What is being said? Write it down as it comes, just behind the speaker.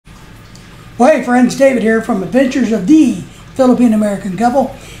Well, hey friends, David here from Adventures of the Philippine American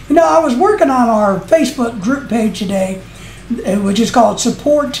Couple. You know, I was working on our Facebook group page today, which is called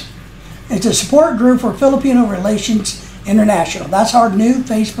Support. It's a support group for Filipino Relations International. That's our new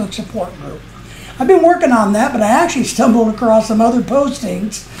Facebook support group. I've been working on that, but I actually stumbled across some other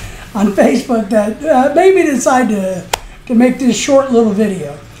postings on Facebook that made me decide to make this short little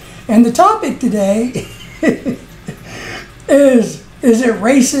video. And the topic today is it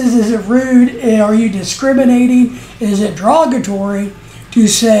racist? Is it rude? Are you discriminating? Is it derogatory to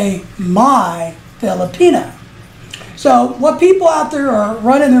say my Filipina? So what people out there are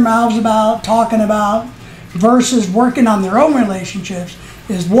running their mouths about, talking about, versus working on their own relationships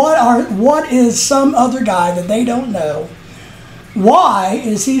is what is some other guy that they don't know? Why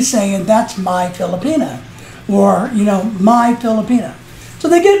is he saying that's my Filipina? Or, you know, my Filipina. So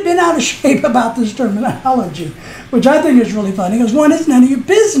they get bent out of shape about this terminology, which I think is really funny, because one, it's none of your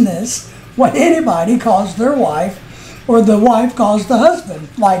business what anybody calls their wife or the wife calls the husband.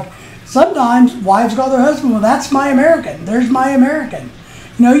 Like sometimes wives call their husband, well, that's my American. There's my American.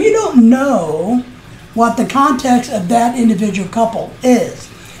 You know, you don't know what the context of that individual couple is.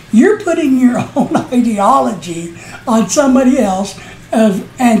 You're putting your own ideology on somebody else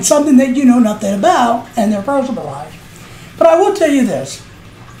and something that you know nothing about and their personal life. But I will tell you this.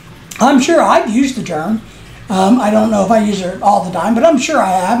 I'm sure I've used the term. I don't know if I use it all the time, but I'm sure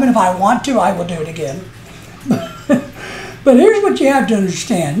I have. And if I want to, I will do it again. But here's what you have to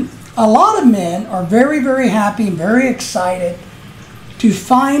understand. A lot of men are very, very happy and very excited to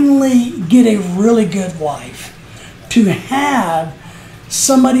finally get a really good wife. To have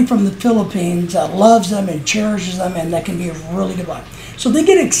somebody from the Philippines that loves them and cherishes them and that can be a really good wife. So they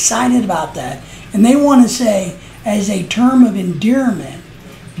get excited about that. And they want to say, as a term of endearment,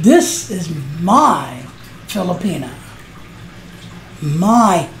 this is my Filipina.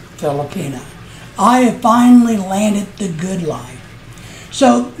 My Filipina. I have finally landed the good life.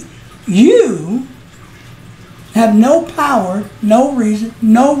 So you have no power, no reason,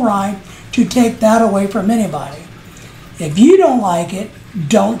 no right to take that away from anybody. If you don't like it,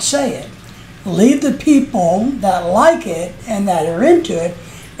 don't say it. Leave the people that like it and that are into it.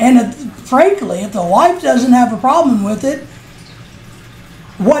 And frankly, if the wife doesn't have a problem with it,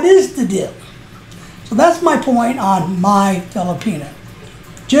 what is the deal? So that's my point on my Filipina.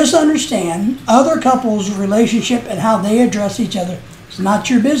 Just understand other couples' relationship and how they address each other is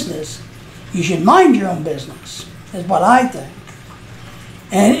not your business. You should mind your own business, is what I think.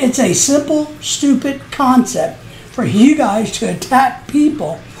 And it's a simple, stupid concept for you guys to attack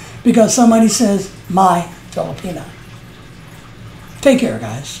people because somebody says, my Filipina. Take care,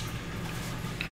 guys.